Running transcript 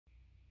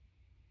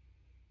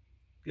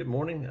Good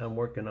morning. I'm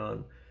working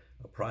on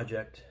a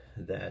project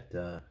that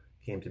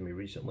came to me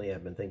recently.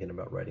 I've been thinking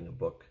about writing a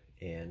book,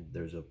 and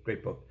there's a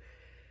great book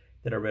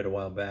that I read a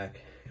while back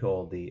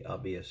called The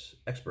Obvious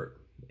Expert.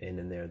 And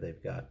in there,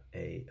 they've got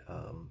a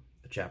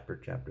chapter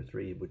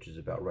 3, which is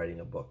about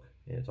writing a book.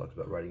 And it talks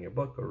about writing your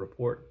book or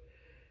report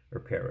or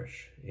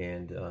perish.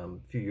 And a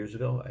few years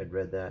ago, I'd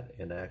read that,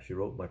 and I actually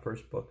wrote my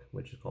first book,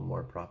 which is called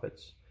More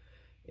Profits.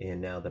 And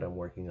now that I'm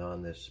working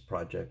on this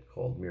project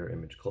called Mirror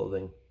Image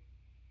Clothing,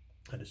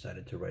 I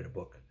decided to write a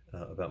book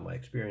about my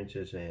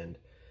experiences and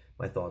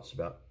my thoughts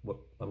about what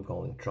I'm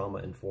calling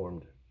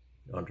trauma-informed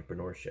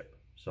entrepreneurship.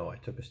 So I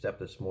took a step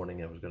this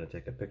morning. I was going to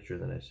take a picture,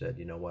 then I said,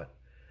 you know what?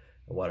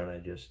 Why don't I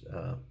just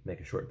make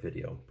a short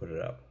video, put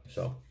it up?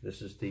 So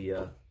this is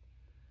the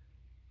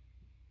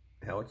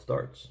how it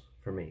starts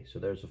for me. So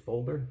there's a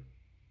folder,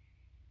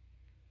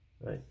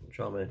 right?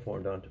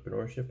 Trauma-Informed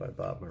Entrepreneurship by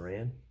Bob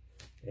Moran.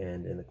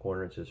 And in the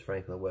corner it says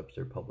Franklin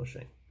Webster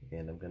Publishing.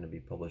 And I'm going to be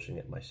publishing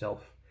it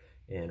myself.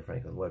 And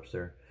Franklin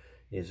Webster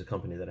is a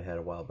company that I had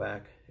a while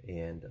back,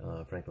 and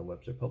Franklin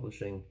Webster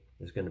Publishing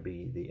is going to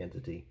be the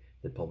entity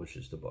that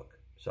publishes the book.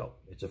 So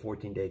it's a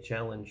 14-day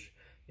challenge,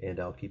 and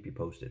I'll keep you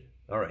posted.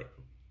 All right.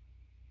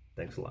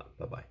 Thanks a lot.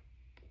 Bye-bye.